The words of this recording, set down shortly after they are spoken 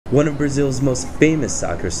One of Brazil's most famous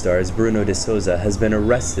soccer stars, Bruno de Souza, has been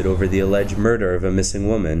arrested over the alleged murder of a missing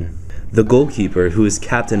woman. The goalkeeper, who is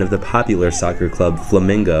captain of the popular soccer club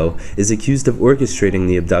Flamengo, is accused of orchestrating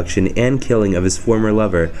the abduction and killing of his former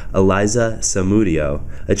lover, Eliza Samudio,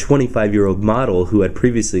 a 25-year-old model who had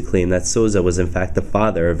previously claimed that Souza was in fact the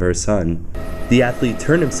father of her son. The athlete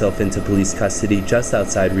turned himself into police custody just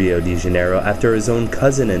outside Rio de Janeiro after his own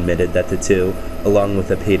cousin admitted that the two, along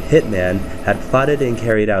with a paid hitman, had plotted and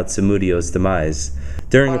carried out Samudio's demise.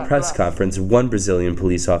 During a press conference, one Brazilian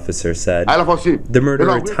police officer said, "The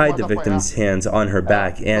murderer tied the victim's hands on her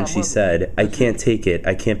back and she said, 'I can't take it,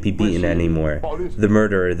 I can't be beaten anymore.' The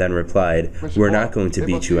murderer then replied, 'We're not going to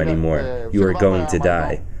beat you anymore. You are going to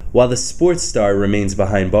die.'" While the sports star remains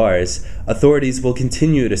behind bars, authorities will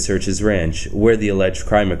continue to search his ranch, where the alleged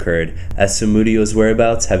crime occurred, as Samudio's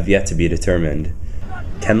whereabouts have yet to be determined.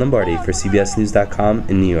 Ken Lombardi for CBSNews.com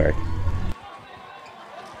in New York.